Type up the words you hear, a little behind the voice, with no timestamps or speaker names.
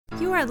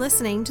You are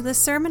listening to the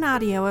sermon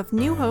audio of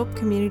New Hope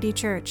Community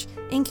Church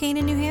in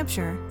Canaan, New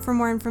Hampshire. For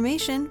more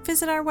information,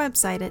 visit our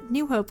website at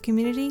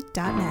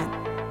newhopecommunity.net.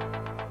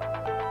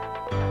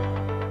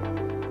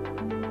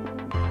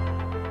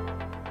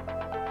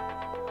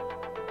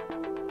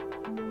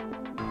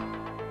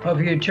 Well,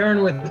 if you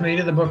turn with me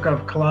to the book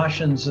of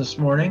Colossians this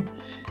morning,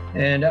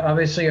 and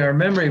obviously our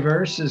memory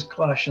verse is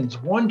Colossians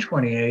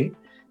 1:28,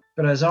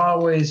 but as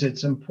always,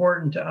 it's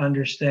important to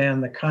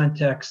understand the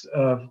context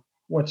of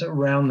what's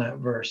around that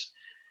verse.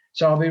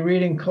 So I'll be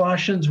reading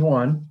Colossians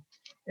 1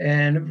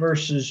 and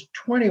verses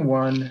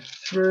 21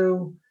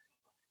 through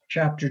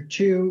chapter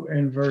 2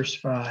 and verse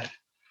 5.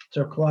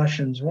 So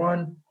Colossians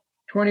 1,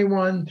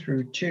 21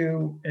 through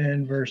 2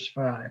 and verse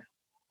 5.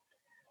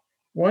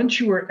 Once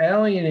you were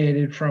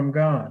alienated from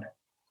God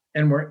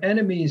and were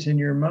enemies in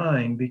your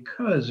mind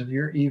because of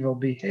your evil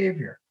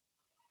behavior.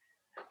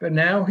 But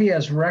now he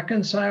has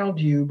reconciled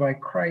you by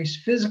Christ's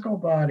physical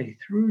body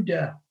through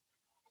death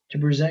to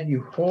present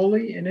you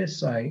holy in his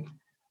sight,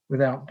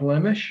 without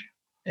blemish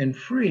and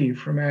free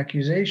from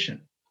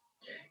accusation.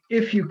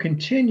 If you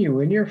continue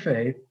in your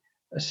faith,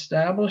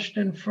 established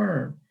and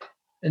firm,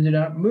 and do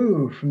not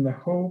move from the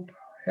hope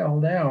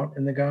held out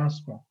in the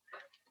gospel.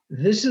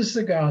 This is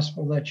the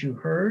gospel that you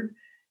heard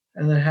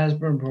and that has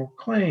been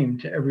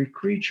proclaimed to every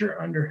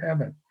creature under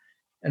heaven,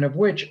 and of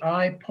which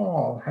I,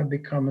 Paul, have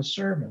become a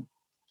servant.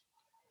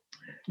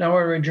 Now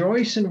I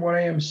rejoice in what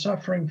I am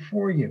suffering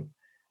for you.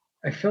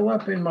 I fill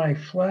up in my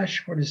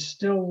flesh what is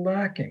still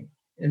lacking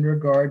in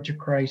regard to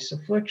Christ's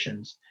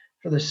afflictions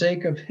for the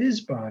sake of his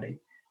body,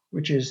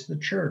 which is the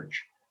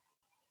church.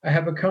 I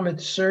have become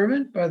its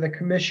servant by the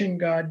commission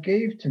God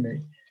gave to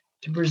me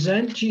to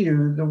present to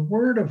you the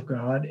word of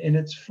God in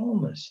its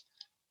fullness,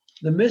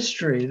 the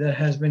mystery that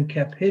has been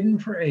kept hidden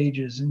for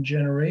ages and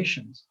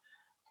generations,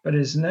 but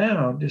is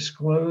now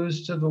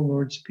disclosed to the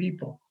Lord's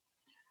people.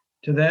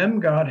 To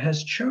them God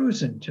has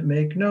chosen to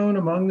make known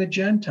among the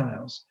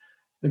Gentiles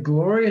the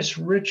glorious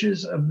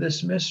riches of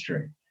this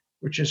mystery,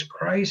 which is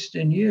Christ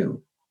in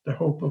you, the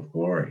hope of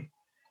glory.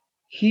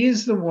 He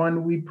is the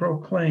one we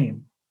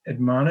proclaim,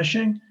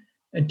 admonishing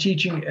and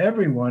teaching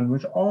everyone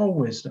with all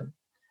wisdom,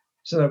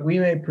 so that we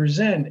may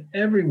present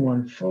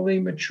everyone fully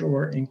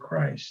mature in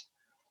Christ.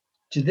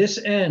 To this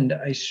end,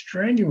 I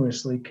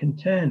strenuously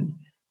contend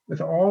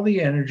with all the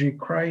energy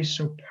Christ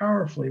so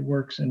powerfully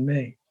works in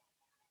me.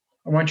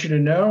 I want you to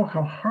know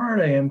how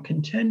hard I am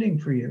contending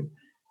for you,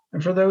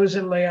 and for those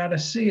in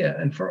Laodicea,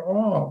 and for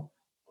all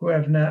who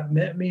have not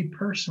met me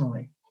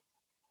personally.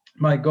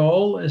 My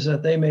goal is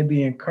that they may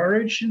be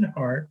encouraged in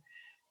heart,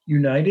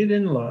 united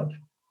in love,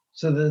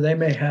 so that they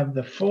may have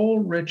the full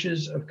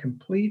riches of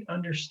complete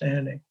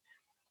understanding,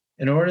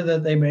 in order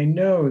that they may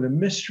know the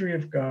mystery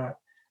of God,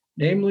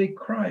 namely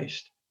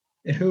Christ,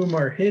 in whom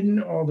are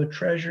hidden all the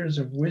treasures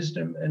of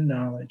wisdom and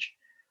knowledge.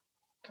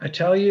 I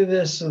tell you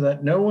this so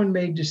that no one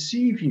may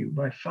deceive you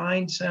by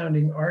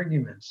fine-sounding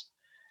arguments.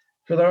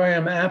 For though I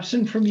am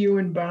absent from you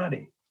in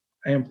body,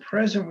 I am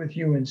present with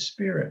you in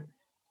spirit,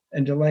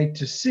 and delight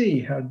to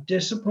see how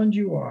disciplined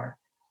you are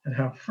and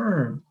how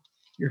firm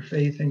your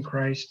faith in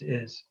Christ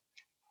is.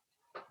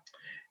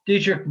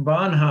 Dietrich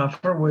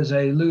Bonhoeffer was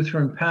a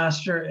Lutheran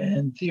pastor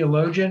and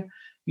theologian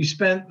who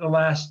spent the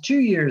last 2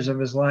 years of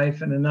his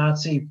life in a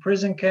Nazi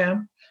prison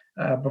camp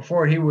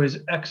before he was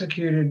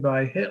executed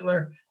by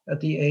Hitler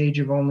at the age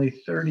of only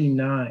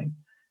 39.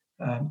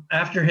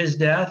 After his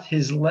death,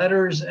 his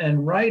letters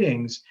and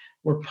writings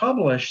were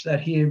published that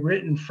he had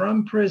written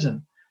from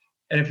prison.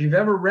 And if you've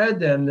ever read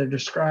them, they're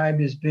described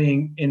as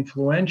being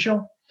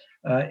influential,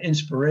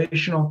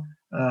 inspirational,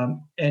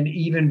 and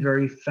even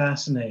very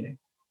fascinating.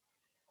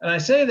 And I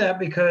say that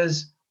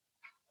because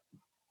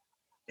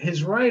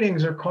his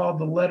writings are called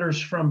the letters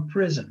from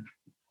prison.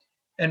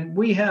 And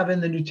we have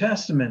in the New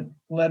Testament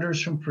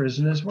letters from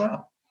prison as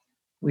well.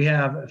 We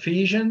have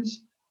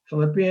Ephesians,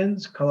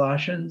 Philippians,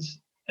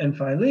 Colossians, and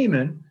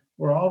Philemon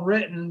were all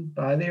written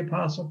by the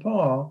Apostle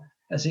Paul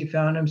as he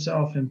found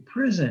himself in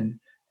prison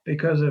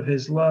because of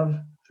his love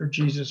for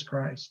Jesus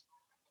Christ.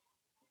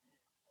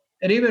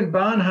 And even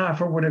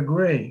Bonhoeffer would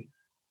agree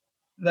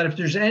that if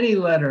there's any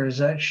letters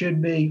that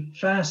should be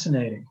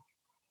fascinating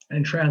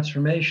and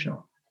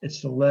transformational,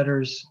 it's the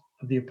letters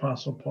of the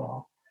Apostle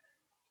Paul.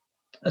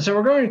 And so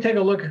we're going to take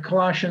a look at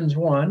Colossians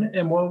 1,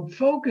 and we'll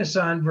focus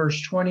on verse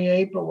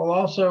 28, but we'll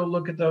also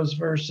look at those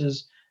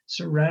verses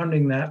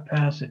surrounding that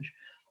passage.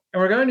 And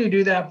we're going to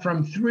do that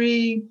from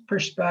three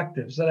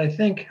perspectives that I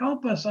think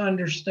help us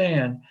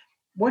understand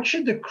what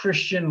should the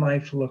Christian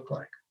life look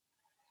like.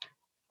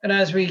 And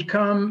as we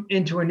come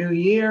into a new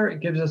year, it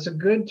gives us a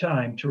good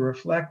time to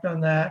reflect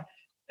on that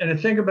and to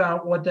think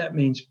about what that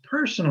means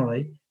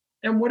personally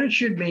and what it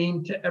should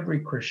mean to every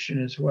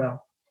Christian as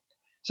well.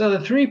 So the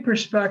three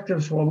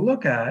perspectives we'll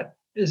look at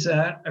is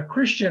that a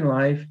Christian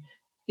life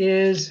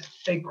is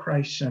a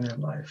Christ-centered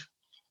life.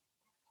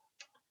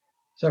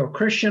 So a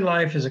Christian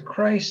life is a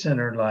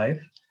Christ-centered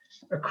life.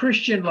 A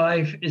Christian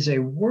life is a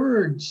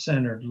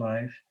word-centered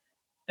life.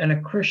 And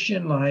a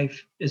Christian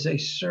life is a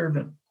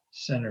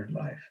servant-centered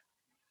life.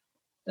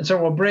 And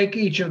so we'll break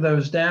each of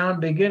those down,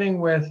 beginning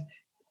with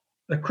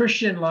the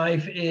Christian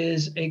life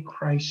is a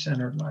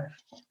Christ-centered life.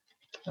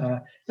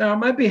 Now, it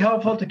might be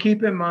helpful to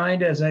keep in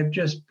mind, as I've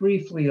just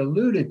briefly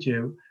alluded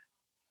to,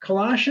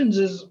 Colossians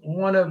is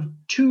one of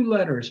two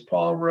letters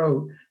Paul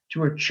wrote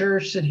to a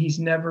church that he's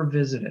never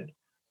visited.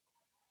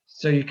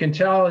 So you can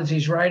tell as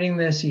he's writing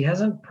this, he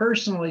hasn't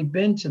personally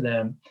been to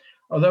them,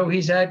 although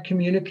he's had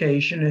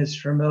communication, is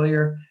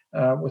familiar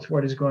with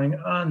what is going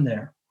on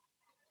there.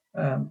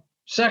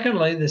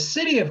 Secondly, the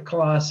city of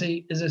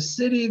Colossae is a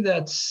city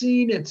that's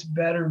seen its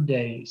better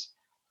days.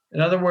 In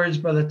other words,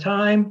 by the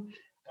time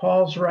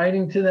Paul's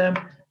writing to them,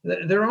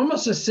 they're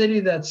almost a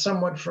city that's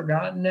somewhat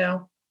forgotten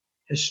now.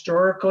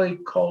 Historically,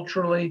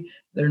 culturally,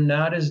 they're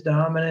not as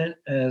dominant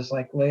as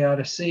like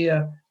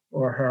Laodicea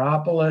or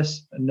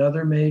Hierapolis,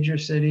 another major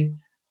city.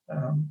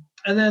 And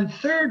then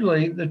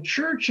thirdly, the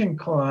church in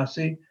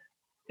Colossae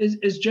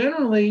is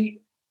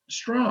generally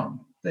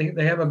strong.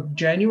 They have a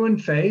genuine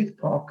faith.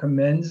 Paul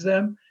commends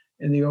them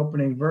in the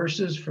opening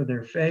verses for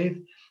their faith,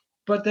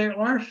 but they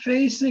are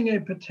facing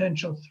a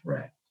potential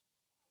threat.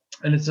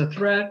 And it's a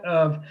threat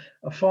of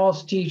a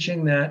false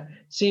teaching that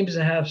seems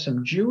to have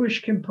some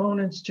Jewish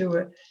components to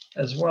it,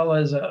 as well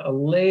as a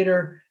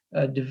later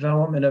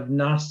development of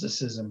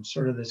Gnosticism,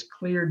 sort of this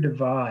clear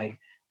divide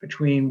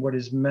between what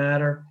is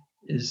matter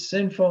is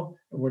sinful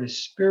and what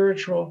is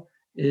spiritual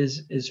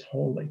is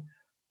holy.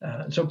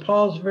 So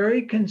Paul's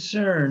very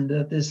concerned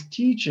that this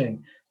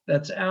teaching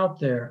that's out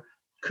there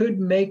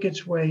could make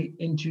its way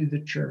into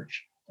the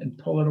church and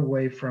pull it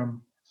away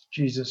from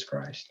Jesus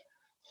Christ.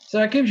 So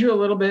that gives you a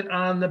little bit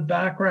on the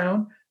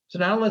background. So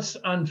now let's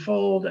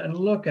unfold and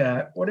look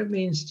at what it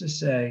means to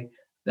say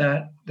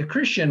that the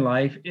Christian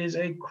life is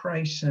a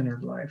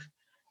Christ-centered life.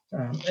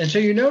 And so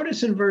you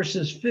notice in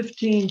verses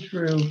 15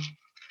 through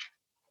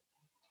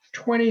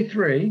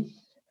 23,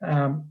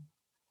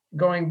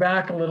 going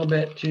back a little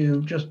bit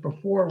to just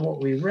before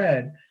what we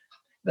read,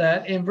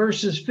 that in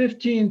verses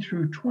 15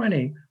 through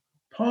 20,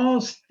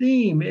 Paul's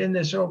theme in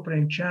this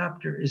opening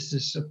chapter is the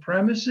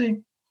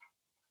supremacy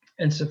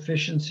and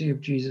sufficiency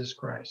of Jesus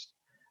Christ.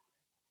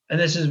 And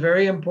this is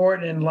very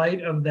important in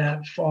light of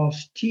that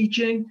false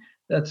teaching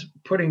that's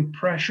putting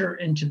pressure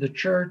into the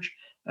church,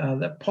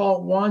 that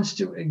Paul wants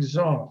to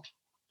exalt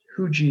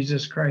who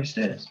Jesus Christ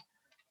is.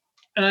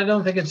 And I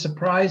don't think it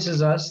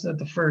surprises us that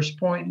the first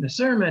point in the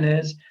sermon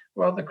is,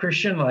 well, the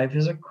Christian life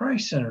is a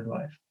Christ-centered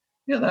life.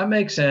 Yeah, that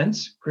makes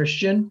sense.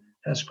 Christian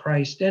has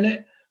Christ in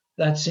it.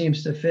 That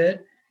seems to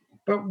fit.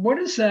 But what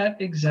does that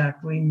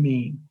exactly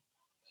mean?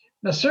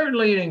 Now,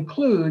 certainly it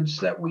includes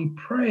that we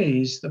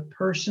praise the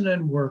person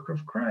and work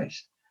of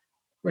Christ,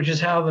 which is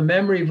how the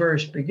memory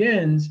verse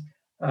begins,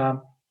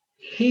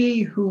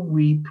 he who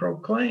we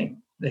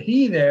proclaim. The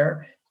he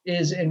there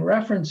is in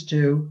reference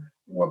to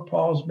what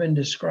Paul's been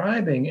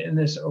describing in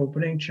this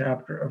opening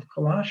chapter of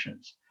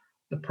Colossians,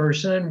 the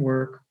person and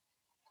work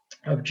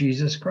of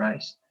Jesus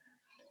Christ.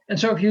 And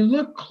so if you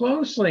look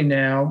closely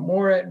now,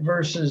 more at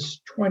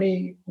verses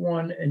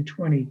 21 and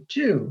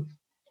 22,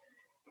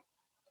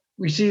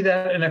 we see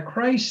that in a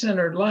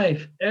Christ-centered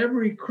life,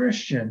 every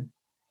Christian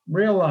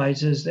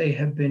realizes they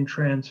have been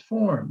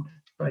transformed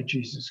by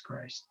Jesus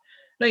Christ.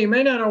 Now, you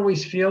may not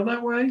always feel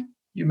that way.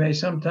 You may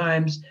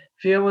sometimes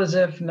feel as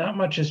if not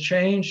much has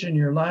changed in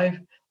your life,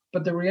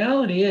 but the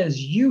reality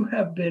is you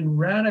have been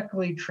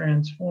radically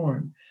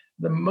transformed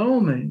the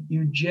moment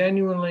you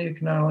genuinely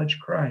acknowledge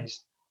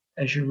Christ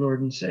as your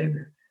Lord and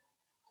Savior.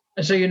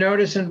 And so you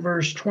notice in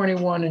verse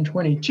 21 and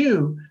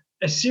 22,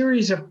 a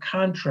series of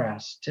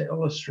contrasts to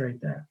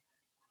illustrate that.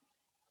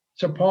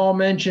 So Paul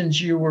mentions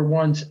you were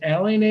once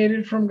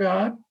alienated from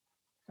God,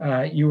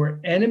 you were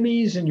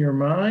enemies in your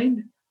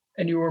mind,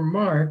 and you were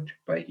marked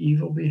by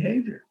evil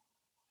behavior.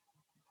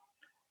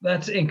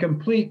 That's in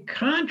complete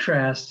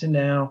contrast to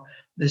now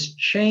this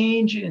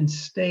change in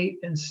state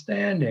and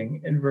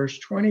standing in verse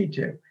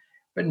 22.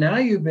 But now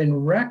you've been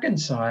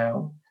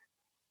reconciled,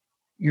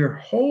 you're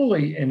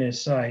holy in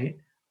his sight,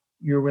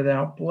 you're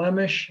without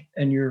blemish,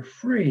 and you're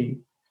free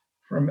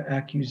from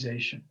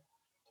accusation.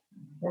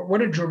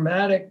 What a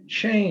dramatic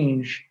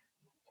change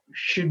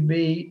should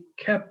be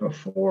kept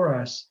before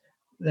us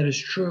that is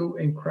true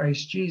in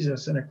Christ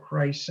Jesus in a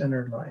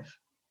Christ-centered life.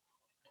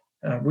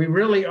 We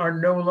really are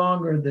no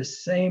longer the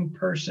same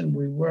person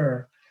we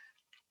were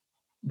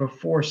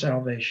before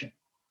salvation.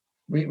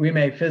 We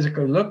may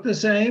physically look the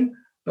same,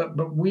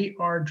 but we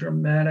are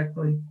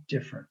dramatically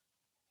different.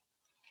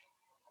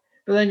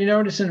 But then you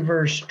notice in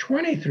verse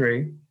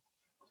 23,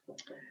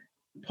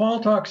 Paul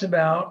talks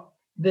about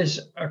this,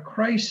 a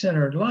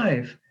Christ-centered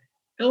life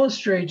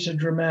illustrates a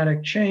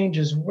dramatic change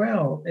as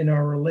well in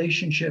our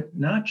relationship,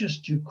 not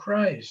just to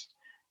Christ,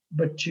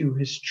 but to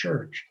his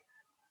church.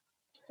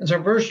 And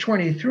so verse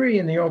 23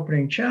 in the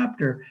opening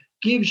chapter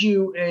gives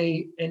you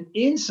an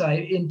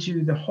insight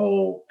into the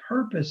whole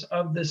purpose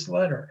of this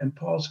letter and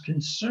Paul's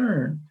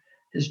concern,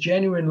 his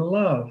genuine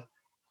love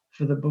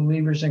for the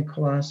believers in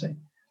Colossae.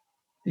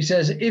 He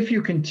says, if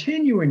you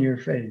continue in your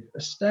faith,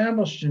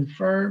 established and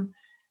firm,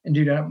 and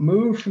do not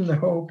move from the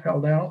hope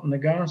held out in the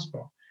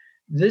gospel,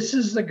 This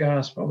is the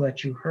gospel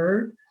that you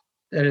heard,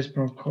 that is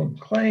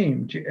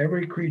proclaimed to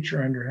every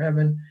creature under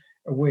heaven,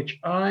 of which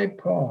I,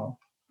 Paul,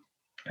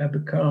 have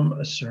become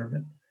a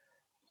servant.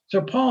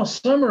 So Paul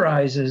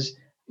summarizes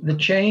the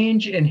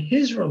change in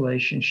his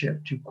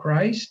relationship to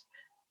Christ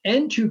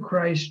and to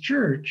Christ's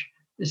church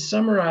is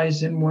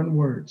summarized in one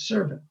word,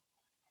 servant.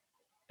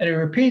 And he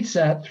repeats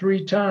that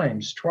 3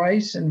 times,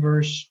 twice in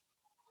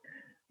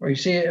you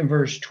see it in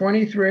verse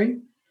 23.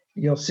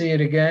 You'll see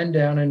it again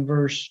down in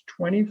verse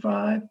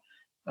 25,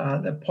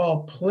 that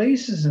Paul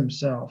places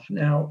himself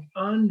now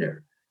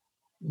under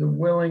the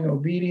willing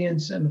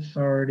obedience and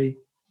authority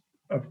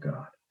of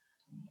God.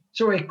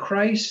 So a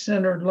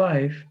Christ-centered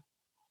life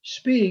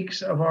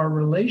speaks of our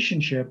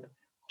relationship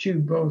to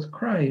both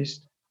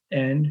Christ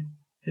and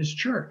his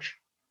church.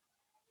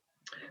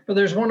 But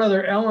there's one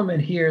other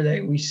element here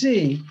that we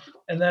see,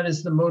 and that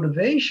is the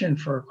motivation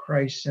for a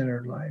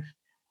Christ-centered life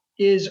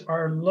is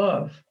our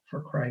love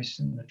for Christ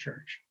and the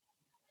church.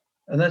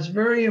 And that's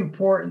very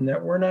important,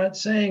 that we're not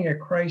saying a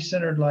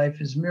Christ-centered life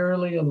is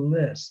merely a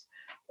list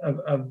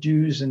of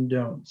do's and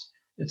don'ts.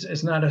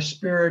 It's not a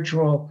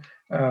spiritual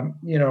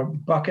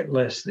bucket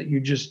list that you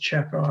just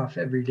check off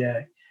every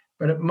day,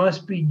 but it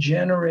must be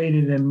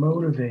generated and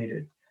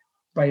motivated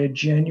by a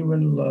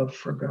genuine love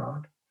for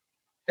God.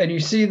 And you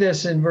see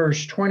this in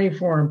verse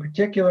 24 in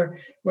particular,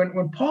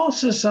 when Paul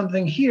says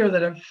something here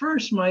that at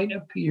first might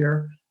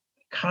appear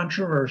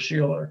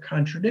controversial or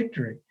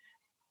contradictory.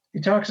 He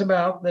talks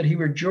about that he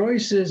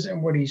rejoices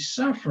in what he's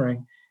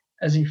suffering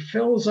as he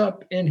fills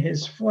up in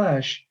his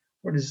flesh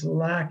what is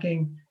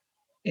lacking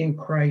in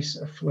Christ's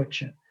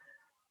affliction.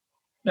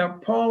 Now,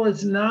 Paul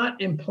is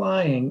not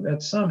implying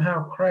that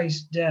somehow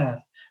Christ's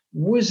death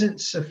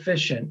wasn't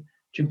sufficient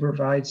to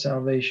provide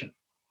salvation,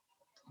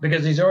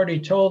 because he's already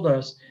told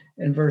us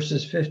in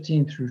verses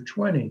 15 through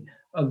 20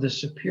 of the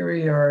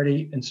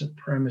superiority and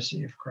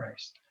supremacy of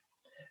Christ.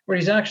 What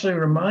he's actually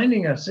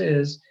reminding us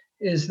is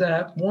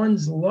that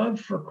one's love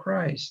for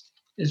Christ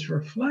is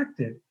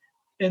reflected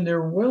in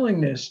their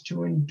willingness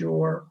to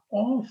endure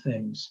all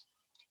things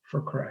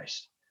for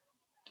Christ.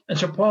 And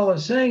so Paul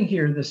is saying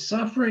here the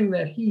suffering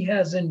that he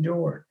has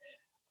endured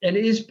and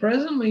is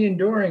presently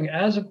enduring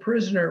as a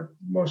prisoner,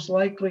 most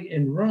likely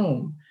in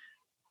Rome,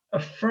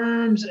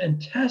 affirms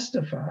and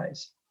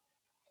testifies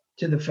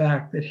to the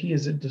fact that he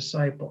is a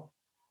disciple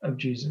of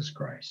Jesus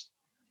Christ.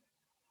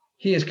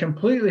 He is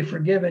completely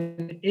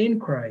forgiven in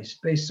Christ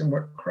based on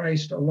what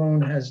Christ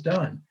alone has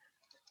done.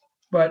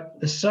 But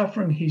the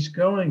suffering he's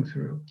going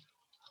through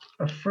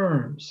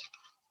affirms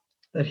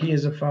that he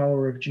is a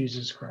follower of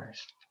Jesus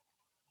Christ.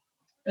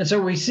 And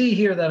so we see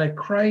here that a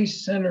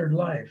Christ-centered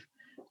life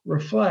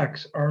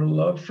reflects our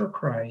love for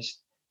Christ,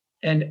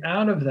 and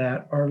out of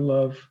that, our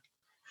love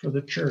for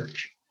the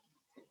church.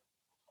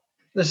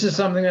 This is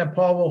something that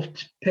Paul will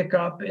pick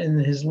up in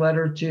his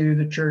letter to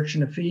the church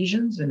in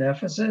Ephesians, in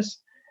Ephesus,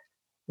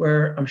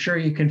 where I'm sure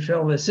you can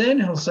fill this in.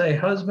 He'll say,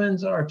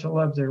 husbands are to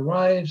love their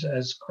wives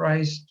as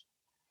Christ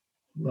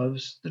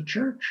loves the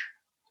church.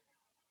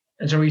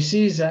 And so he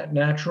sees that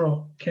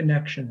natural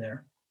connection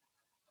there.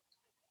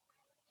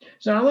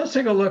 So now let's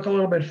take a look a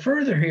little bit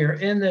further here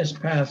in this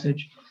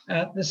passage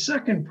at the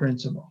second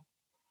principle.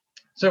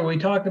 So we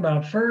talked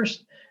about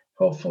first,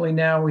 hopefully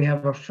now we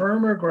have a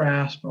firmer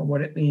grasp on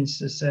what it means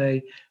to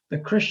say the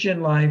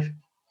Christian life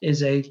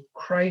is a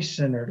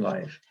Christ-centered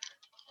life.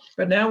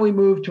 But now we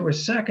move to a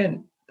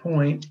second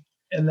point,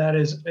 and that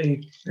is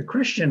the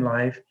Christian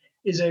life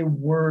is a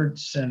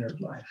word-centered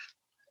life.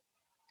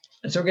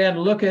 And so again,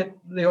 look at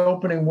the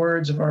opening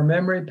words of our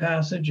memory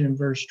passage in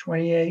verse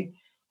 28.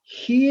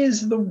 He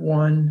is the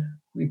one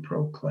we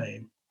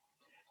proclaim.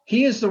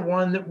 He is the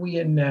one that we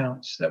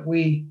announce, that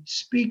we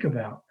speak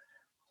about.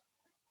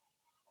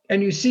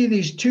 And you see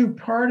these two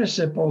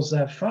participles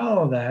that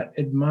follow that,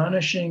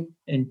 admonishing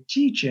and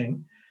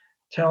teaching,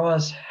 tell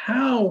us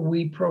how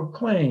we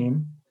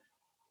proclaim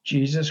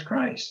Jesus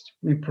Christ.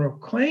 We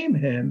proclaim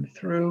him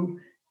through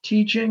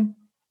teaching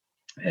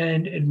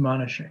and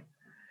admonishing.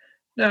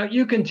 Now,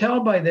 you can tell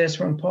by this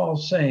when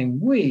Paul's saying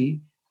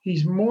we,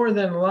 he's more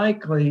than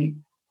likely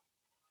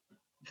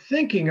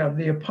thinking of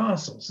the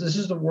apostles. This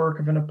is the work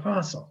of an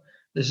apostle.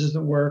 This is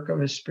the work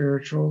of a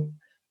spiritual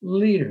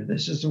leader.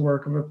 This is the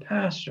work of a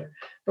pastor.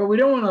 But we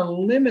don't want to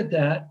limit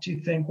that to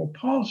think, well,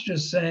 Paul's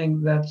just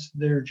saying that's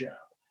their job.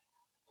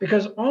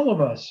 Because all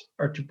of us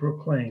are to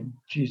proclaim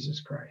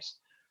Jesus Christ.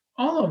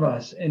 All of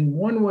us, in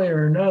one way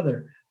or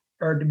another,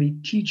 are to be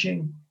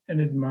teaching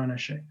and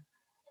admonishing.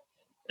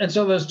 And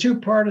so those two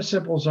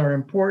participles are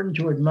important.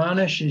 To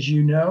admonish, as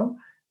you know,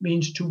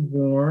 means to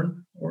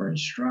warn or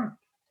instruct.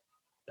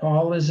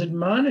 Paul is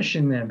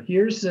admonishing them.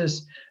 Here's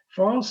this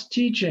false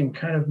teaching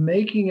kind of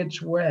making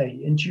its way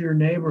into your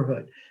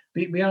neighborhood.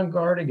 Be on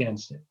guard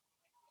against it.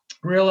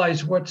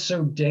 Realize what's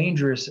so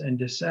dangerous and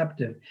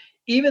deceptive.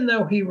 Even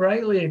though he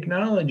rightly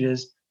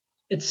acknowledges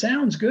it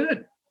sounds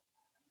good.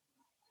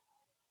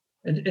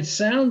 It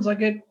sounds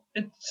like it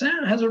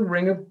has a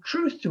ring of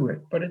truth to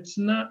it, but it's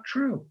not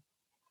true.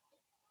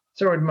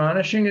 So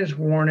admonishing is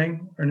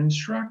warning and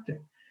instructing.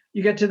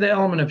 You get to the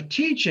element of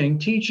teaching.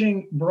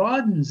 Teaching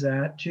broadens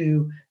that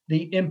to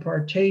the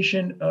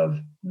impartation of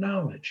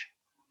knowledge.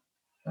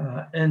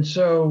 And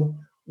so,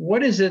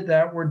 what is it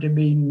that we're to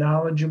be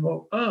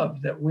knowledgeable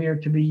of, that we are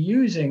to be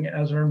using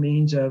as our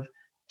means of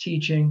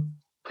teaching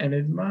and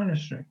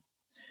admonishing?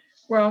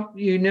 Well,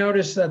 you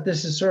notice that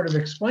this is sort of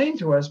explained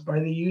to us by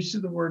the use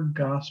of the word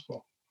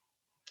gospel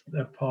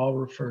that Paul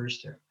refers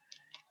to.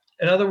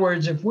 In other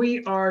words, if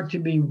we are to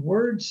be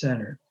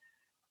word-centered,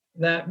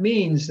 that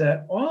means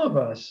that all of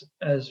us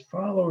as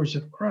followers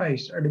of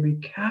Christ are to be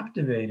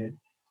captivated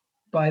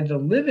by the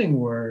living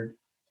word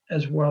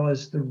as well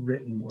as the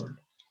written word.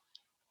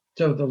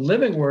 So the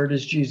living word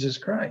is Jesus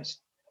Christ,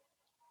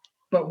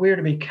 but we're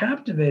to be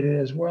captivated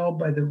as well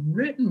by the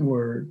written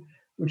word,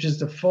 which is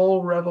the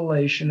full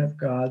revelation of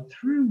God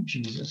through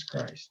Jesus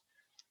Christ.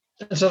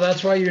 And so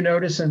that's why you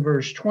notice in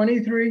verse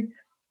 23,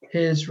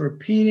 his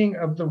repeating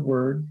of the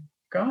word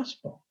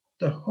gospel,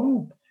 the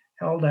hope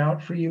held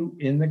out for you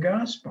in the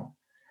gospel,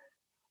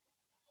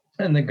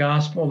 and the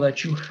gospel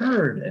that you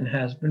heard and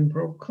has been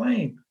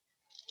proclaimed.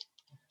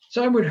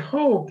 So I would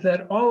hope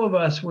that all of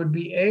us would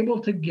be able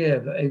to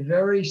give a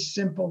very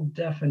simple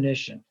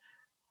definition.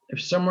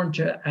 If someone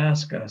to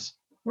ask us,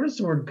 what does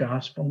the word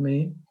gospel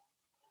mean?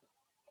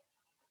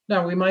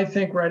 Now, we might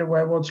think right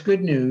away, well, it's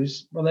good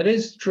news. Well, that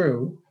is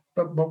true,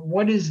 but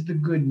what is the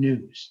good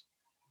news?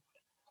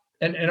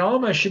 And all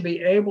of us should be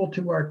able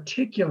to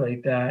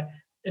articulate that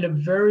in a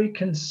very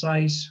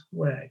concise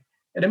way.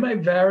 And it might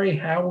vary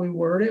how we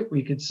word it.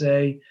 We could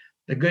say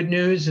the good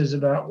news is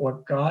about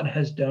what God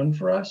has done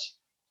for us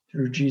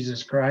through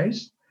Jesus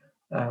Christ.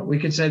 We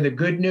could say the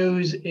good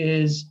news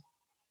is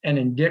an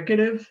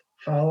indicative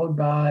followed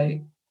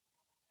by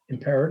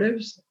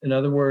imperatives. In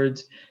other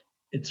words,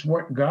 it's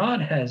what God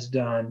has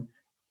done.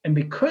 And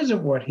because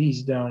of what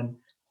he's done,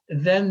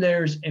 then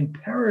there's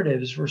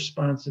imperatives,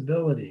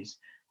 responsibilities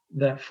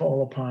that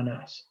fall upon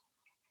us.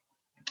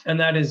 And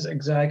that is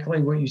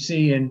exactly what you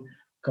see in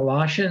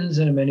Colossians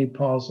and in many of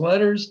Paul's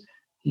letters.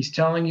 He's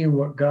telling you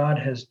what God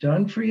has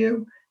done for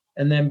you.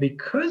 And then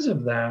because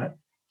of that,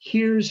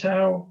 here's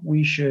how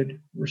we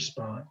should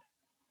respond.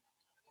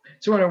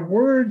 So in a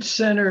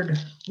word-centered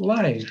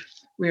life,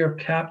 we are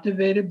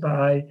captivated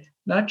by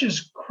not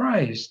just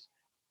Christ,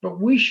 but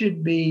we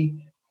should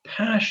be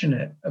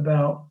passionate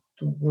about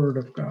the Word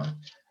of God.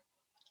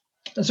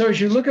 And so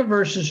as you look at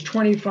verses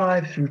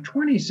 25 through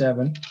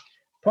 27,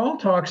 Paul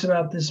talks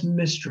about this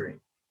mystery.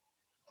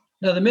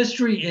 Now, the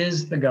mystery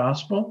is the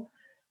gospel,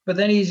 but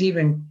then he's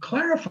even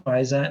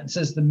clarifies that and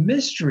says the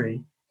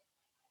mystery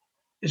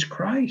is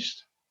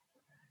Christ.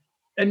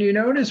 And you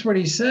notice what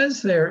he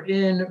says there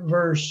in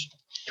verse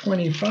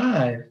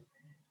 25.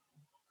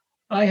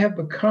 I have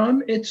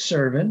become its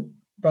servant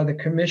by the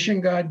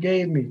commission God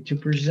gave me to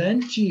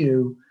present to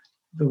you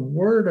the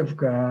word of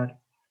God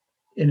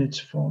in its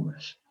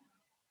fullness.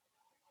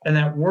 And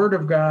that word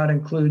of God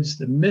includes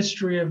the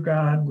mystery of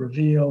God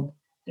revealed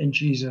in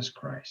Jesus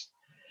Christ.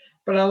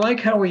 But I like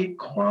how he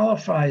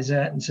qualifies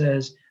that and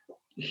says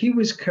he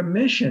was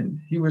commissioned,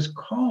 he was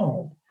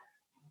called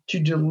to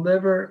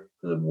deliver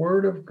the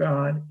word of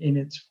God in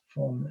its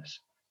fullness.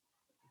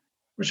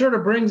 Which sort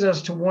of brings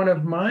us to one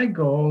of my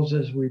goals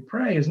as we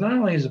pray, is not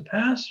only as a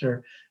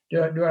pastor, do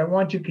I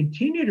want to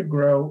continue to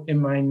grow in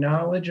my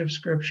knowledge of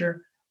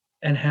Scripture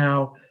and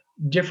how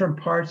different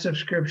parts of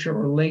Scripture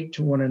relate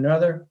to one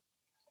another,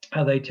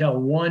 how they tell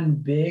one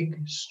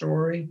big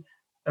story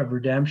of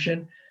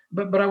redemption.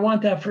 But I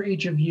want that for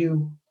each of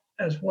you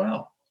as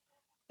well,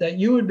 that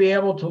you would be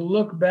able to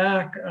look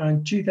back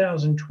on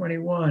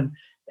 2021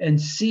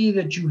 and see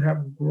that you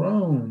have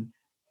grown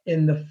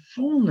in the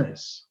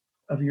fullness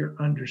of your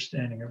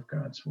understanding of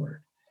God's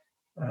word,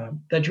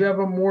 that you have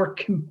a more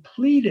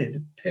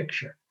completed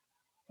picture,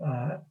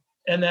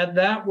 and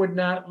that would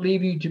not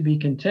leave you to be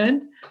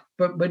content,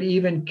 but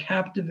even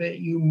captivate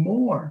you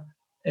more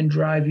and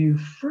drive you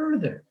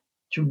further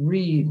to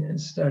read and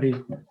study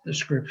the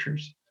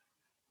scriptures.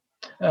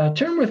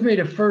 Turn with me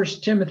to 1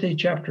 Timothy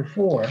chapter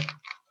 4.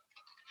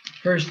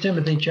 1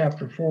 Timothy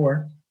chapter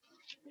 4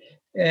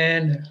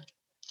 and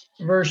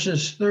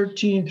verses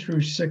 13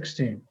 through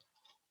 16.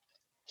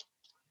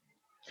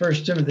 1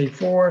 Timothy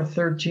 4,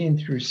 13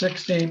 through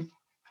 16.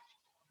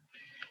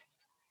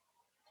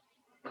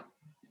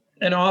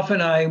 And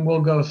often I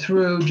will go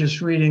through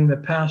just reading the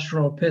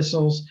pastoral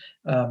epistles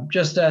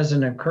just as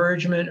an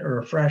encouragement or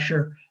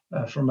refresher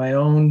for my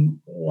own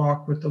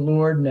walk with the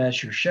Lord and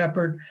as your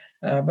shepherd.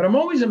 But I'm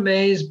always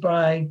amazed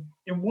by,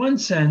 in one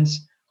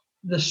sense,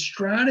 the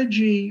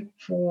strategy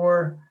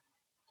for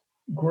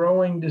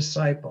growing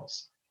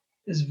disciples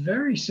is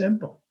very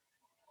simple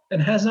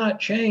and has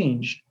not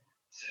changed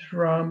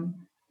from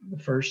the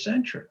first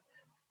century.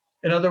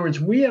 In other words,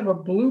 we have a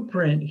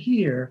blueprint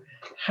here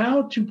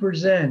how to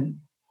present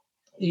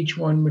each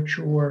one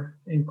mature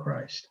in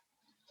Christ.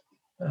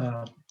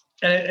 And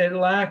it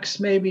lacks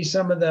maybe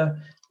some of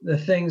the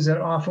things that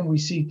often we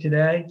see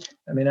today.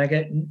 I mean, I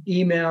get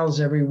emails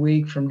every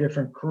week from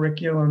different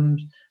curriculum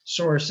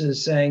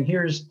sources saying,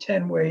 here's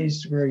 10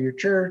 ways to grow your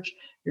church.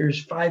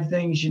 Here's 5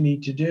 things you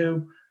need to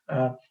do.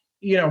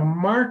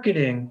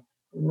 marketing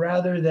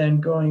rather than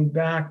going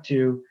back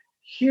to,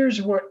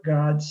 here's what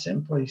God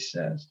simply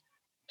says.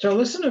 So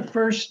listen to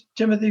 1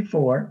 Timothy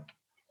 4,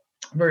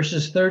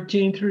 verses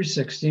 13 through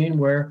 16,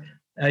 where,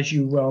 as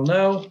you well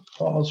know,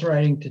 Paul's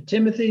writing to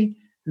Timothy,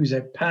 who's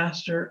a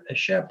pastor, a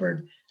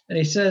shepherd, and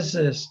he says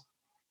this,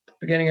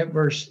 beginning at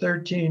verse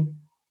 13,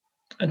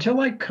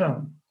 until I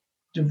come,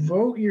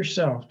 devote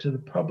yourself to the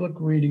public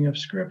reading of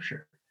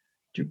Scripture,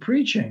 to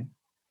preaching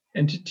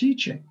and to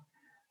teaching.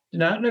 Do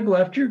not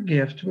neglect your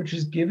gift, which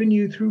is given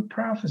you through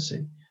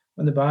prophecy,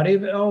 when the body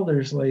of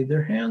elders laid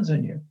their hands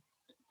on you.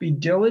 Be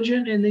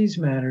diligent in these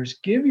matters,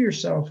 give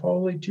yourself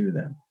wholly to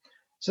them,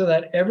 so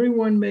that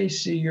everyone may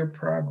see your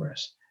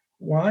progress.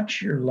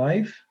 Watch your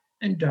life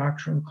and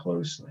doctrine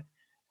closely.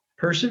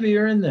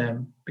 Persevere in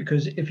them,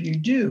 because if you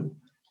do,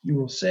 you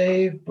will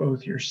save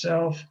both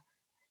yourself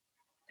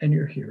and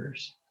your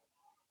hearers.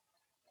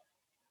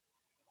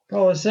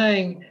 Paul is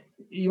saying,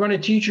 you want to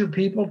teach your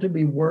people to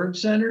be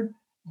word-centered?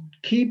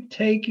 Keep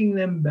taking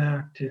them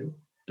back to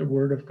the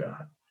Word of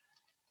God.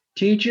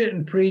 Teach it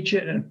and preach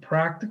it in a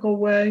practical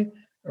way,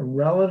 a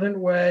relevant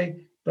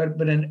way, but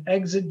an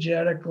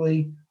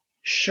exegetically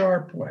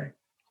sharp way.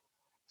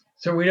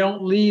 So we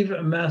don't leave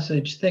a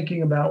message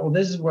thinking about, well,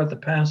 this is what the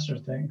pastor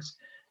thinks,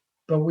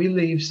 but we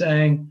leave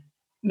saying,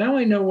 now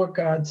I know what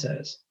God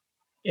says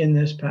in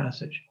this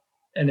passage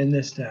and in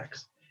this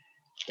text.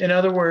 In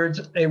other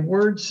words, a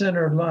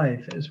word-centered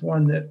life is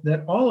one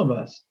that all of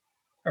us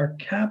are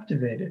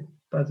captivated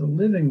by the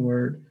living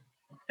word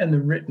and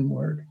the written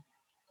word.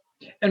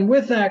 And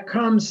with that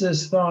comes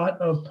this thought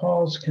of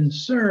Paul's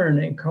concern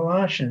in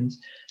Colossians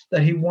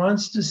that he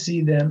wants to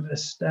see them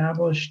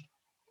established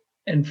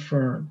and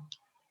firm,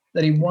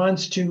 that he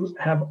wants to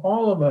have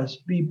all of us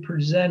be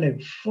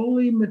presented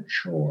fully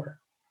mature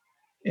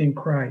in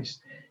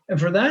Christ. And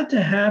for that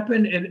to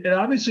happen, it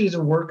obviously is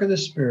a work of the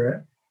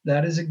Spirit,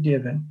 that is a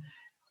given,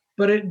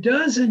 but it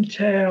does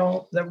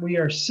entail that we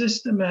are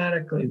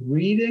systematically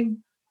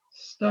reading,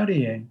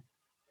 studying,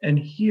 and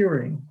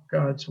hearing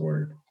God's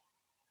word.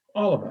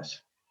 All of us.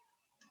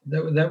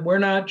 That we're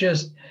not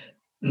just,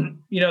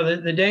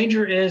 the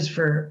danger is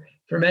for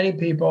many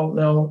people,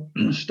 they'll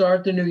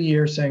start the new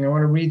year saying, I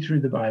want to read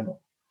through the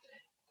Bible.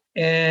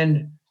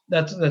 And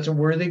that's a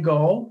worthy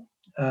goal.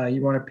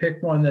 You want to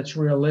pick one that's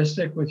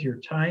realistic with your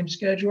time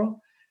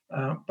schedule.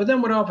 But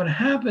then what often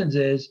happens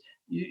is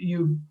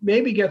you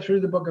maybe get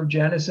through the book of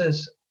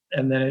Genesis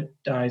and then it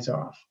dies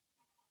off,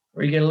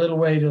 or you get a little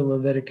way to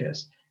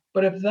Leviticus.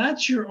 But if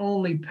that's your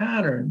only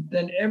pattern,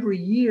 then every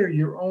year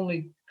you're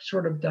only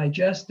sort of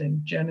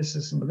digesting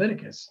Genesis and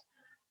Leviticus.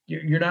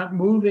 You're not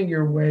moving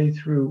your way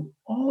through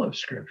all of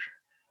Scripture.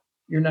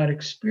 You're not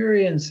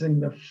experiencing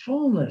the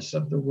fullness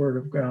of the Word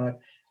of God,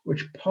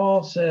 which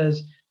Paul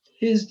says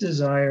his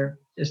desire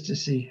is to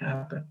see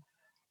happen.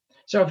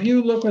 So if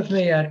you look with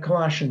me at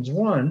Colossians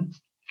 1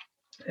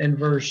 and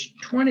verse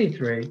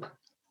 23,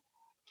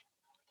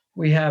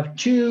 we have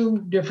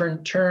two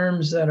different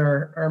terms that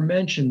are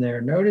mentioned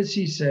there. Notice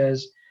he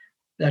says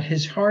that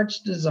his heart's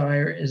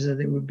desire is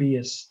that it would be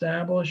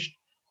established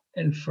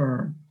and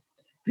firm.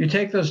 If you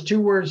take those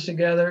two words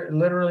together, it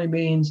literally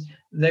means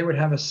they would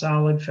have a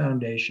solid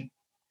foundation.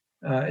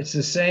 It's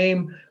the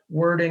same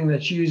wording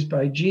that's used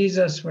by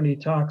Jesus when he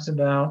talks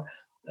about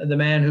the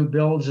man who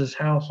builds his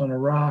house on a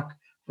rock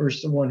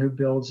versus the one who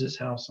builds his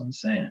house on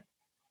sand.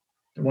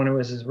 The one who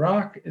has his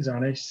rock is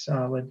on a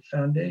solid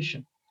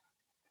foundation.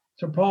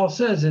 So Paul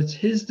says it's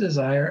his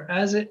desire,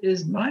 as it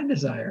is my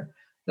desire,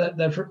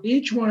 that for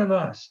each one of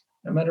us,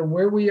 no matter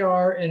where we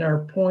are in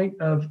our point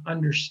of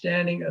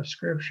understanding of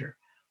Scripture,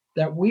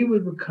 that we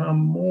would become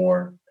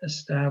more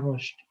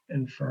established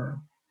and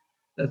firm,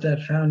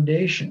 that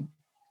foundation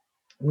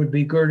would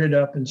be girded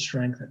up and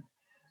strengthened.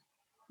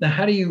 Now,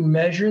 how do you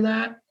measure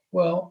that?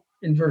 Well,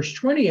 in verse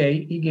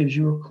 28, he gives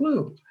you a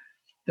clue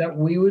that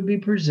we would be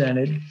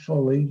presented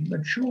fully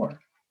mature.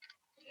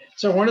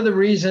 So one of the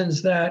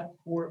reasons that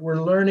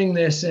we're learning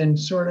this in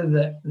sort of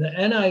the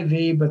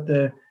NIV, but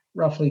the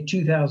roughly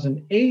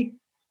 2008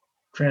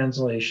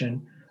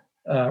 translation,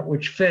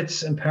 which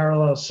fits and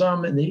parallels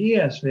some in the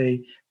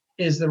ESV,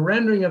 is the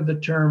rendering of the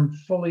term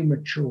fully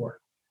mature,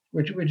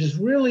 which is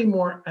really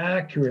more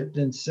accurate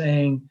than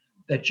saying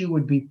that you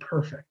would be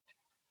perfect.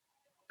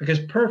 Because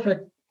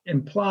perfect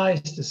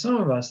implies to some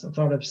of us the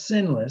thought of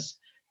sinless,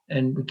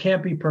 and we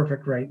can't be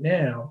perfect right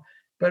now.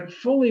 But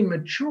fully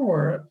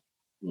mature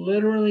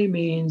literally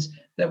means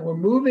that we're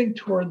moving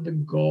toward the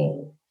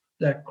goal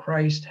that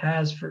Christ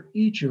has for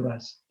each of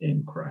us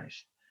in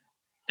Christ.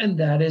 And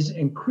that is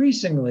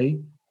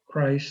increasingly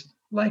Christ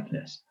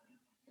likeness.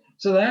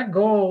 So that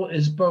goal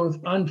is both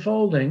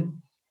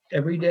unfolding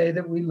every day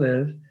that we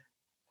live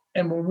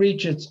and will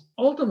reach its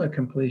ultimate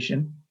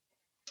completion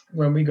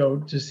when we go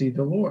to see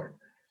the Lord.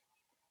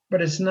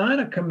 But it's not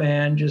a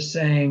command just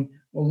saying,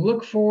 well,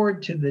 look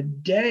forward to the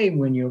day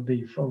when you'll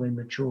be fully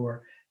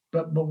mature.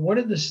 But what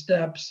are the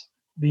steps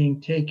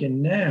being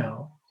taken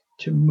now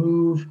to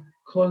move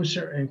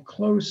closer and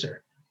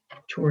closer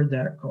toward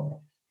that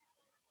goal?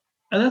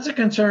 And that's a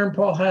concern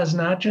Paul has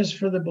not just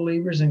for the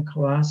believers in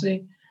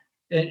Colossae.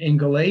 In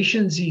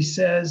Galatians, he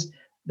says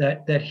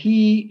that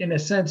he, in a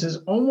sense, is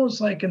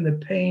almost like in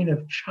the pain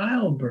of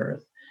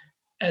childbirth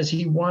as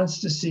he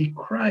wants to see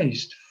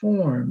Christ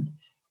formed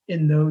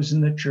in those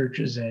in the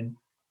churches in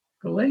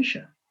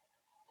Galatia.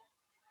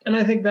 And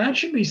I think that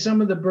should be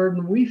some of the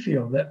burden we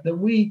feel, that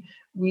we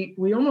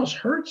almost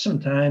hurt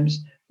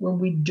sometimes when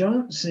we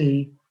don't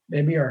see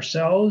maybe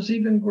ourselves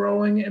even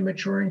growing and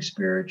maturing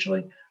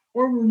spiritually,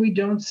 or when we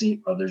don't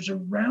see others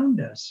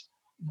around us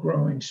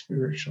growing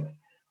spiritually.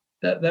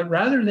 That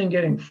rather than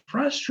getting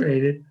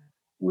frustrated,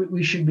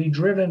 we should be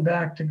driven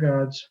back to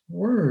God's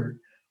word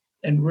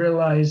and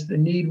realize the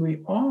need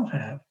we all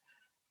have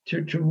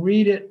to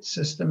read it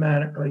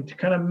systematically, to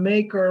kind of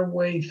make our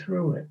way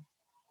through it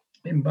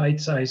in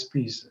bite-sized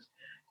pieces,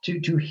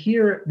 to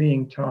hear it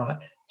being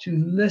taught, to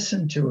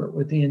listen to it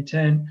with the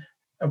intent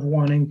of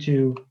wanting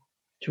to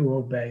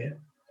obey it.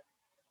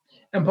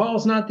 And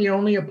Paul's not the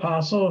only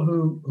apostle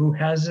who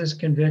has this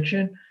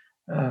conviction.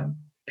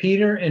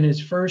 Peter, in his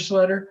first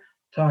letter,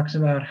 talks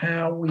about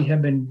how we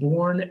have been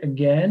born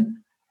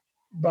again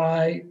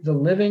by the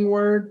living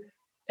word,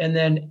 and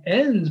then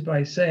ends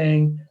by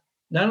saying,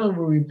 not only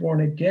were we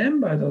born again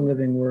by the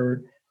living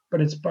word, but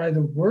it's by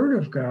the word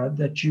of God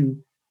that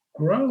you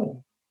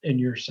grow in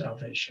your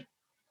salvation.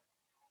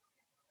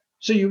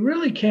 So you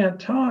really can't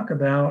talk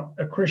about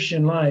a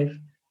Christian life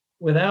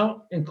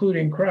without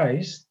including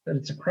Christ, that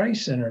it's a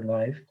Christ-centered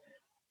life.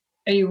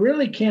 And you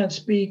really can't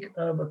speak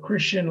of a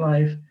Christian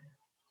life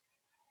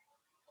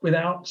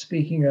without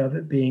speaking of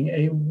it being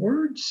a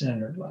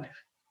word-centered life,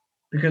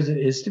 because it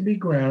is to be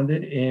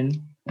grounded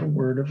in the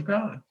Word of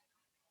God.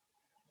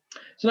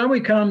 So now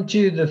we come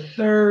to the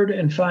third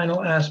and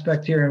final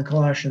aspect here in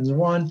Colossians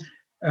 1.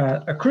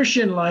 A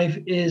Christian life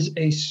is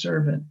a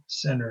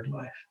servant-centered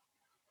life.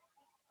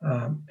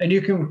 And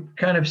you can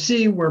kind of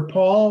see where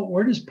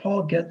does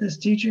Paul get this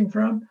teaching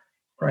from?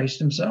 Christ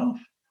himself.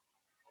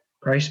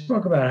 Christ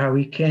spoke about how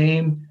he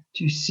came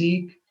to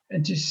seek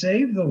and to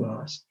save the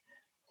lost.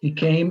 He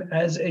came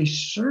as a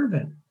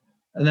servant,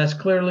 and that's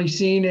clearly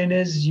seen in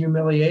his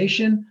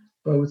humiliation,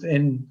 both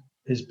in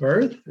his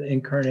birth, the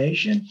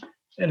incarnation,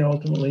 and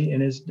ultimately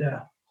in his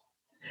death.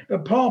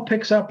 But Paul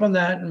picks up on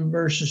that in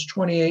verses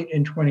 28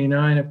 and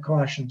 29 of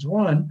Colossians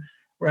 1,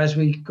 where as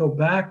we go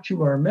back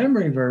to our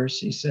memory verse,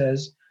 he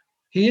says,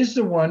 he is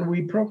the one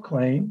we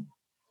proclaim.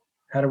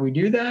 How do we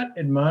do that?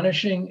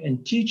 Admonishing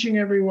and teaching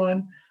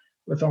everyone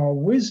with all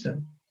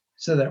wisdom,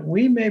 so that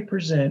we may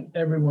present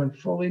everyone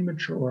fully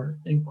mature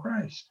in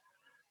Christ.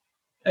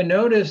 And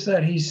notice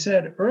that he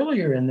said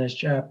earlier in this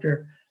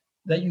chapter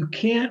that you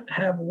can't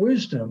have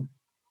wisdom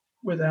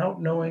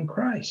without knowing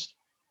Christ,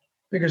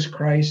 because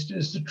Christ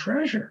is the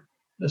treasure,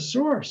 the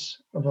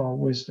source of all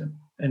wisdom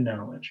and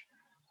knowledge.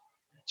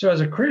 So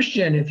as a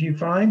Christian, if you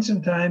find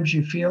sometimes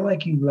you feel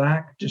like you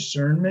lack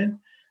discernment,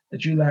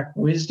 that you lack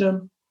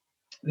wisdom,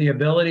 the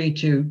ability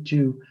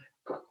to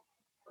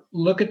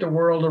look at the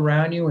world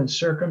around you and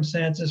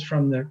circumstances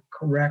from the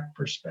correct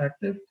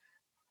perspective,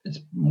 it's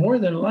more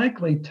than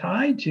likely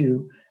tied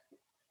to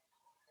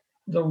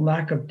the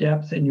lack of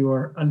depth in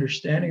your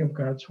understanding of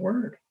God's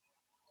word.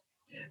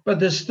 But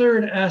this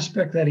third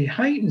aspect that he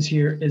heightens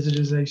here is it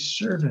is a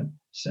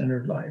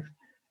servant-centered life.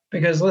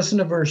 Because listen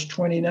to verse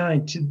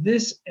 29, to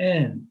this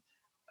end,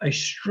 I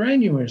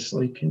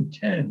strenuously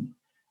contend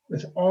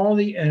with all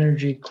the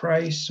energy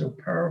Christ so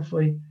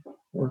powerfully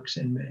works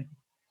in me.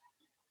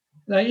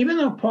 Now, even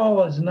though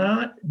Paul has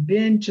not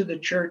been to the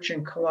church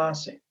in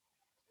Colossae,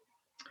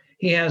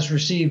 he has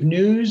received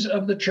news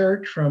of the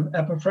church from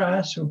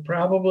Epaphras, who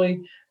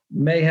probably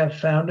may have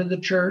founded the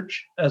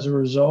church as a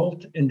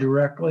result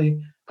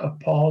indirectly of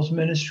Paul's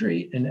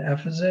ministry in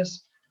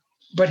Ephesus.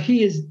 But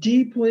he is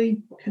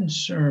deeply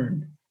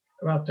concerned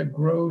about the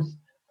growth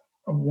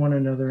of one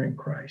another in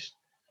Christ.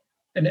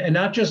 And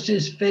not just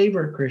his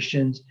favorite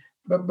Christians,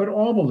 but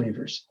all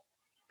believers,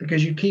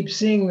 because you keep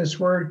seeing this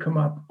word come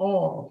up,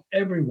 all,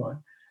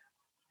 everyone.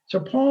 So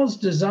Paul's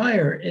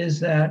desire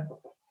is that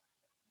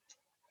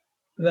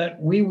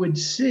we would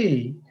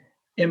see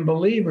in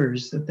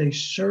believers that they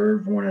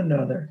serve one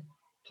another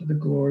to the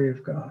glory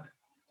of God.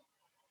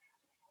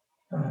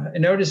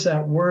 And notice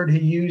that word he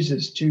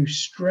uses, to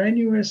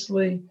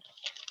strenuously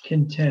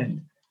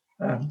contend.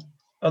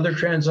 Other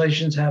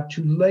translations have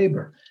to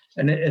labor.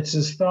 And it's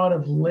this thought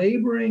of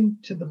laboring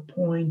to the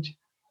point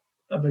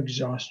of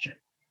exhaustion.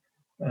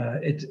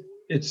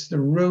 It's the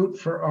root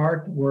for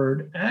our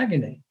word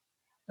agony.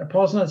 Now,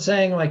 Paul's not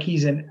saying like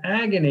he's in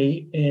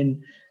agony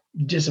in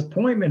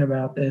disappointment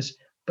about this,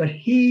 but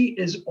he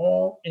is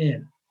all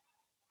in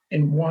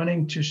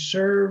wanting to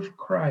serve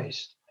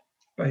Christ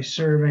by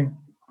serving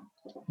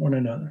one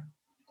another.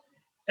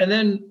 And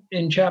then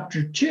in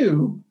chapter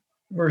 2,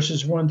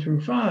 verses 1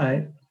 through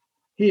 5,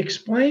 he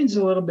explains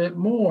a little bit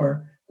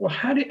more. Well,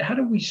 how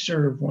do we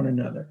serve one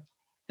another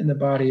in the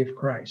body of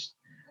Christ?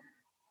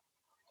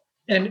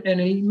 And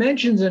he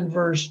mentions in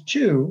verse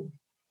 2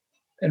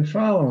 and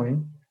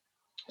following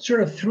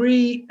sort of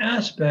three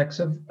aspects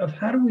of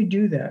how do we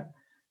do that.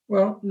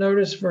 Well,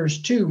 notice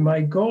verse 2,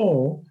 my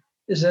goal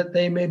is that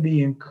they may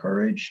be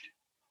encouraged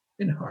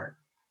in heart.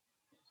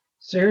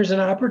 So here's an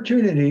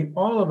opportunity,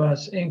 all of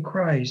us in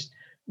Christ.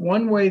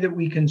 One way that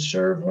we can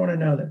serve one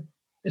another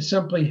is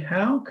simply,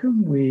 how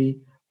can we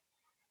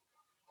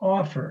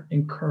offer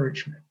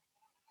encouragement?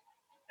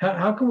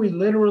 How can we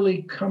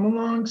literally come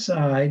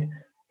alongside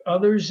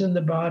others in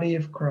the body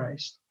of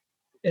Christ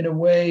in a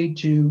way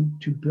to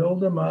build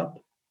them up,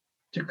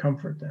 to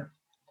comfort them?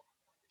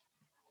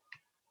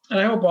 And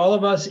I hope all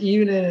of us,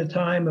 even in a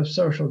time of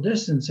social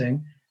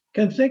distancing,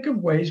 can think of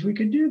ways we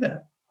could do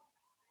that.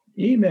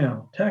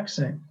 Email,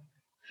 texting,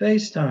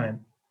 FaceTime,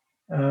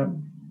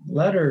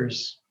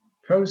 letters,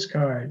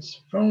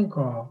 postcards, phone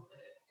call.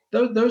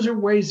 Those are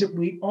ways that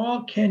we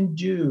all can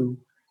do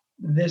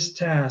this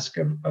task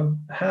of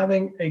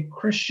having a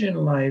Christian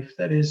life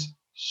that is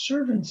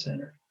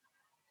servant-centered.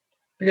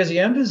 Because the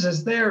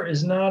emphasis there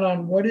is not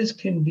on what is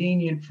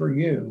convenient for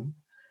you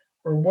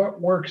or what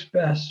works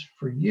best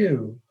for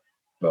you,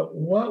 but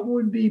what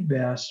would be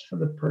best for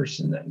the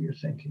person that you're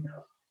thinking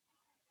of.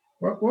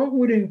 What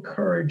would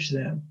encourage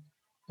them?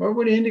 What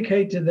would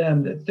indicate to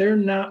them that they're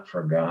not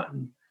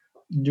forgotten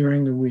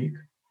during the week?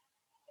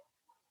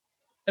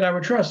 And I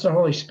would trust the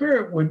Holy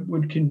Spirit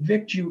would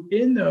convict you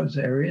in those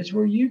areas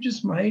where you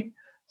just might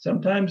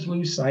sometimes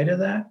lose sight of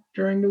that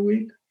during the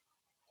week.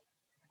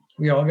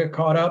 We all get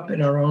caught up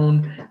in our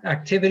own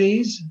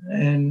activities,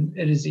 and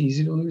it is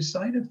easy to lose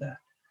sight of that.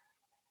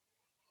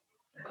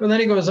 But then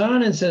he goes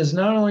on and says,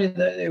 not only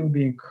that they would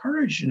be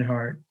encouraged in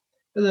heart,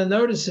 but then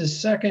notice his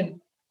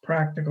second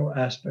practical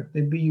aspect: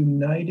 they'd be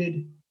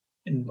united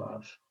in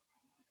love.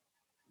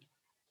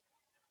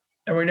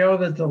 And we know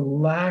that the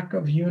lack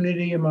of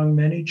unity among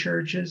many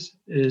churches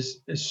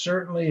is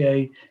certainly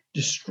a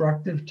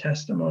destructive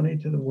testimony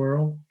to the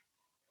world.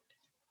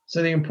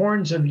 So the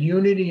importance of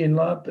unity in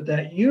love, but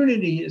that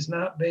unity is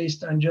not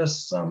based on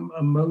just some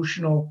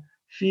emotional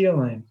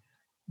feeling,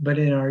 but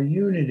in our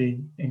unity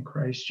in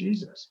Christ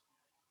Jesus.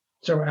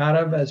 So out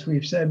of, as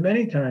we've said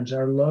many times,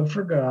 our love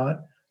for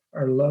God,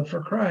 our love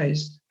for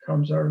Christ,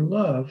 comes our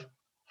love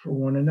for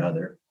one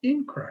another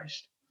in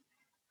Christ.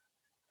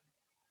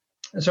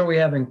 And so we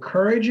have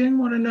encouraging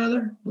one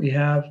another. We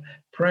have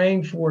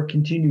praying for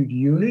continued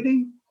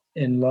unity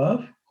in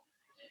love.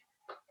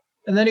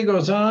 And then he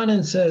goes on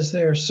and says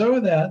there, so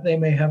that they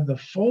may have the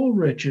full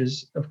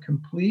riches of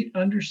complete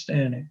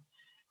understanding,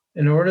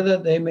 in order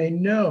that they may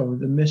know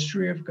the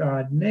mystery of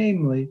God,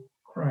 namely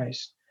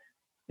Christ,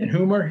 in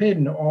whom are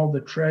hidden all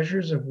the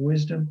treasures of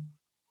wisdom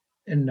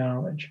and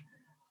knowledge.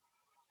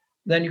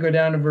 Then you go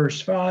down to verse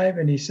 5,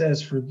 and he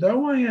says, for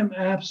though I am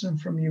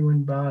absent from you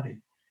in body,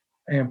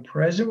 I am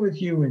present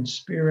with you in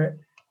spirit,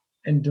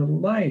 and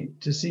delight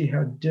to see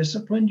how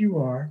disciplined you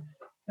are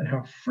and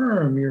how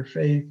firm your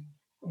faith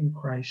in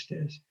Christ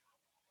is.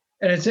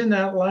 And it's in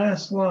that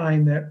last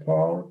line that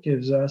Paul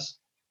gives us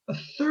a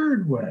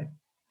third way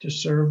to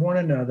serve one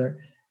another,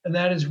 and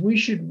that is, we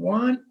should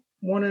want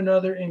one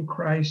another in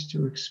Christ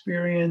to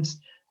experience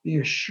the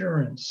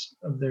assurance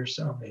of their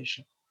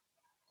salvation.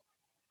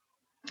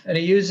 And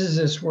he uses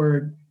this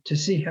word, to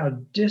see how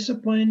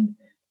disciplined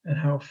and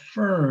how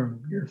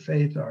firm your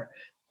faith are.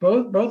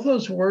 Both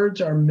those words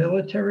are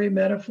military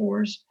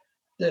metaphors.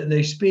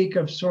 They speak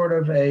of sort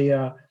of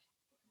a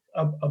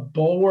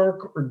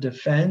bulwark or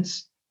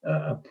defense,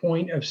 a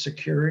point of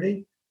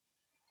security.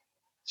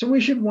 So we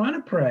should want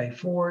to pray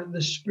for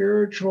the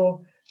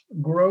spiritual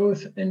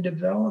growth and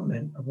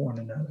development of one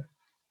another.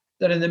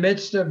 That in the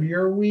midst of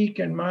your week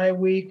and my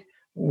week,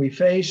 when we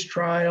face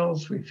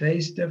trials, we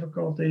face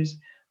difficulties,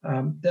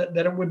 that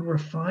it would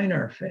refine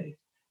our faith,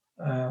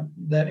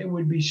 that it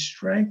would be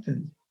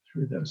strengthened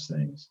through those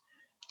things.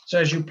 So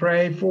as you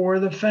pray for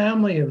the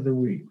family of the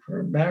week,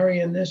 for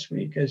Marion this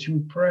week, as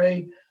you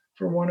pray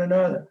for one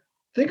another,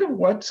 think of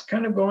what's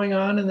kind of going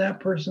on in that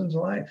person's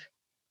life.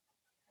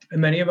 And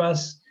many of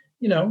us,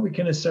 we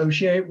can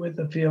associate with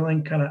the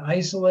feeling kind of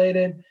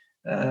isolated,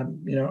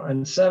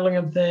 unsettling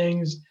of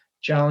things,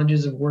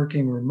 challenges of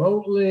working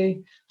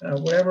remotely,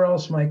 whatever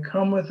else might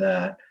come with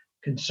that,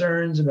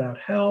 concerns about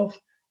health.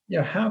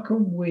 How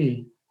can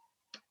we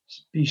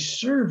be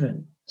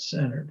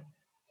servant-centered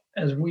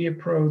as we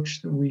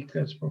approach the week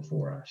that's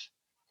before us?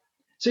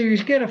 So you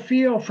get a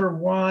feel for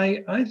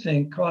why I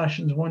think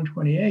Colossians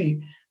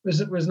 1:28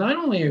 was not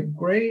only a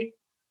great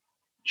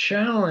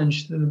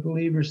challenge to the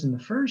believers in the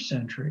first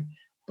century,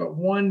 but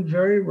one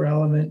very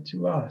relevant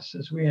to us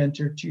as we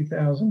enter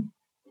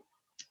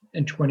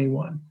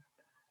 2021.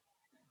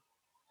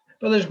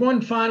 But there's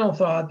one final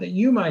thought that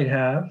you might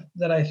have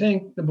that I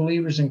think the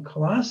believers in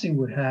Colossae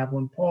would have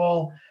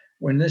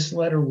when this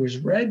letter was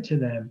read to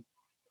them.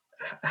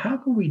 How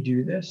can we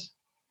do this?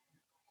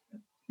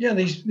 Yeah,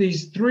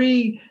 these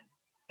three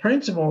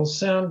principles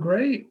sound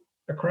great: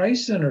 a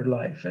Christ-centered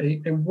life, a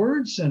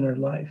word-centered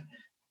life,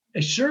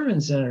 a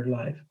servant-centered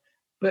life.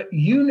 But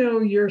you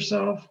know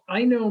yourself,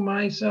 I know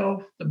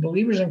myself, the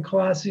believers in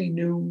Colossae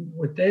knew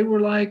what they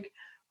were like,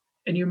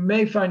 and you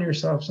may find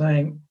yourself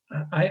saying,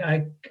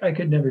 I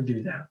could never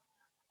do that.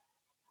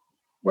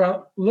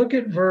 Well, look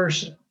at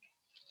verse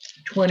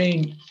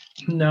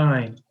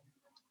 29.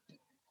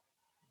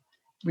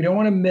 We don't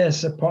want to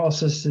miss that Paul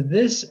says, to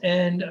this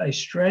end I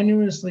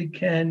strenuously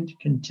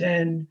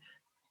contend.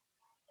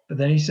 But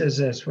then he says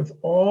this, with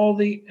all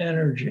the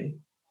energy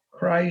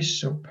Christ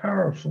so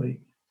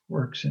powerfully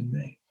works in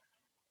me.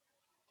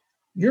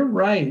 You're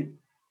right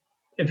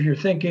if you're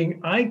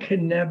thinking, I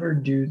can never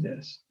do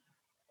this.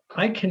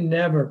 I can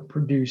never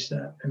produce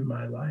that in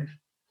my life,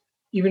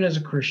 even as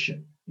a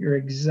Christian. You're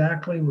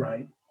exactly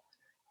right.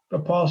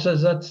 But Paul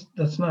says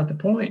that's not the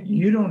point.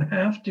 You don't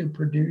have to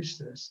produce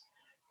this.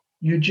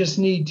 You just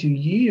need to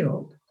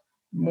yield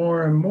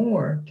more and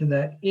more to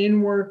that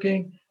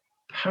inworking,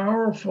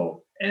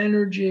 powerful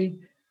energy,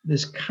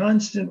 this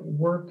constant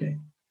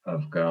working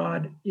of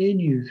God in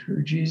you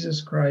through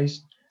Jesus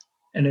Christ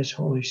and his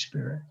Holy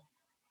Spirit.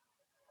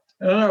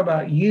 I don't know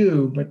about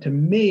you, but to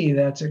me,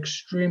 that's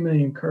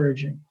extremely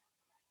encouraging.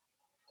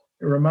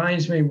 It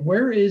reminds me,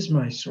 where is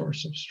my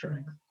source of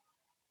strength?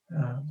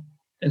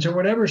 And so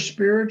whatever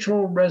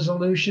spiritual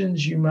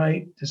resolutions you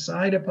might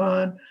decide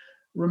upon,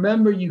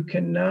 remember you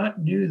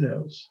cannot do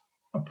those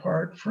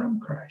apart from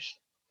Christ.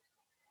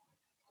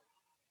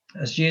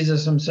 As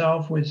Jesus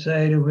himself would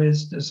say to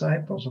his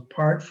disciples,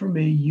 apart from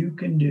me, you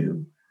can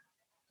do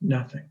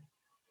nothing.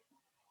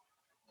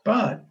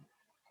 But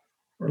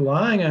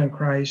relying on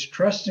Christ,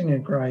 trusting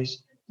in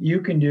Christ, you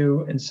can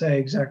do and say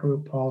exactly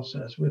what Paul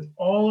says, with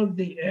all of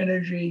the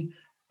energy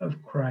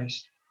of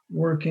Christ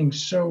working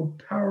so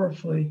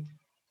powerfully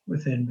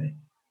within me.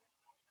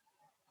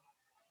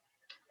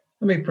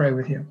 Let me pray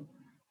with you.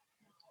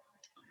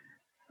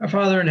 Our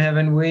Father in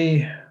heaven,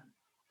 we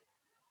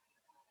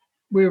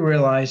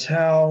realize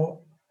how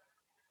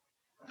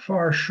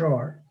far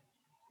short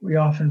we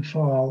often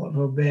fall of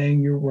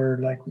obeying your word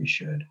like we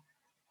should.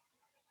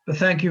 But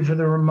thank you for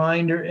the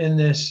reminder in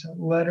this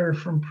letter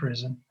from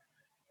prison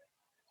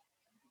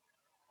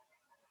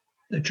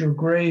that your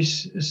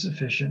grace is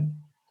sufficient,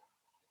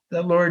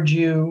 that, Lord,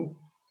 you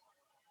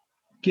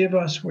give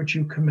us what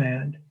you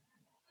command.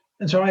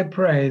 And so I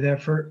pray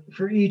that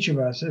for each of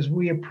us, as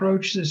we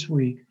approach this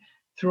week,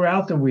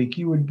 throughout the week,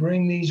 you would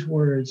bring these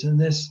words and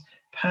this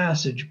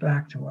passage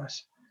back to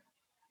us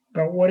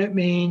about what it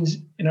means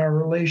in our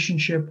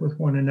relationship with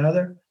one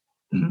another,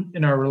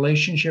 in our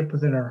relationship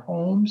within our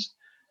homes,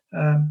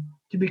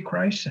 to be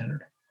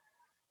Christ-centered.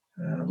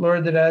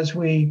 Lord, that as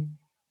we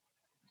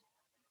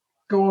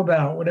go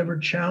about whatever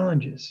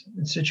challenges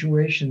and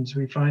situations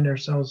we find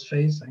ourselves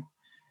facing,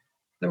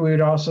 that we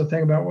would also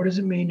think about what does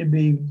it mean to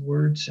be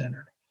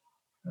word-centered,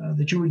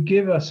 that you would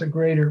give us a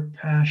greater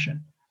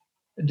passion,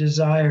 a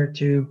desire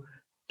to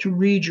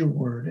read your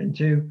word and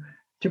to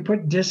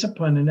put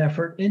discipline and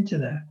effort into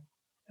that,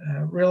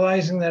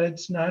 realizing that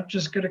it's not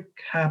just going to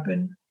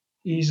happen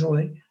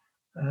easily,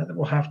 that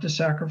we'll have to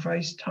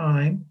sacrifice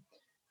time,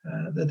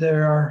 that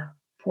there are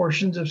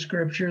portions of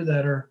Scripture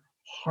that are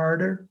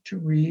harder to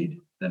read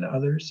than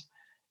others.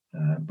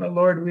 But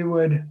Lord, we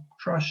would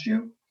trust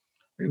you.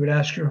 We would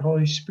ask your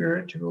Holy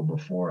Spirit to go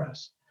before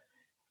us.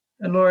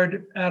 And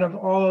Lord, out of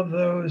all of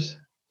those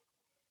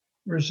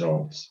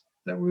results,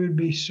 that we would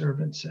be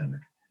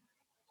servant-centered.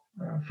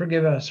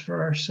 Forgive us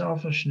for our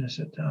selfishness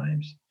at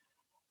times,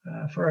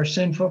 for our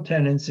sinful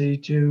tendency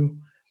to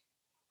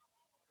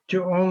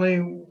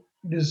only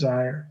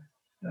desire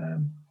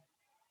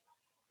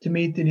to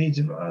meet the needs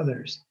of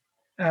others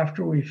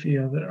after we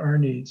feel that our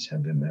needs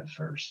have been met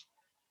first.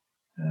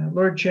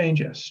 Lord,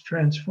 change us,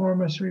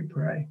 transform us, we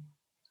pray,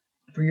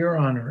 for your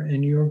honor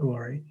and your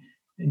glory.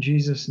 In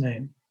Jesus'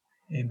 name,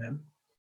 amen.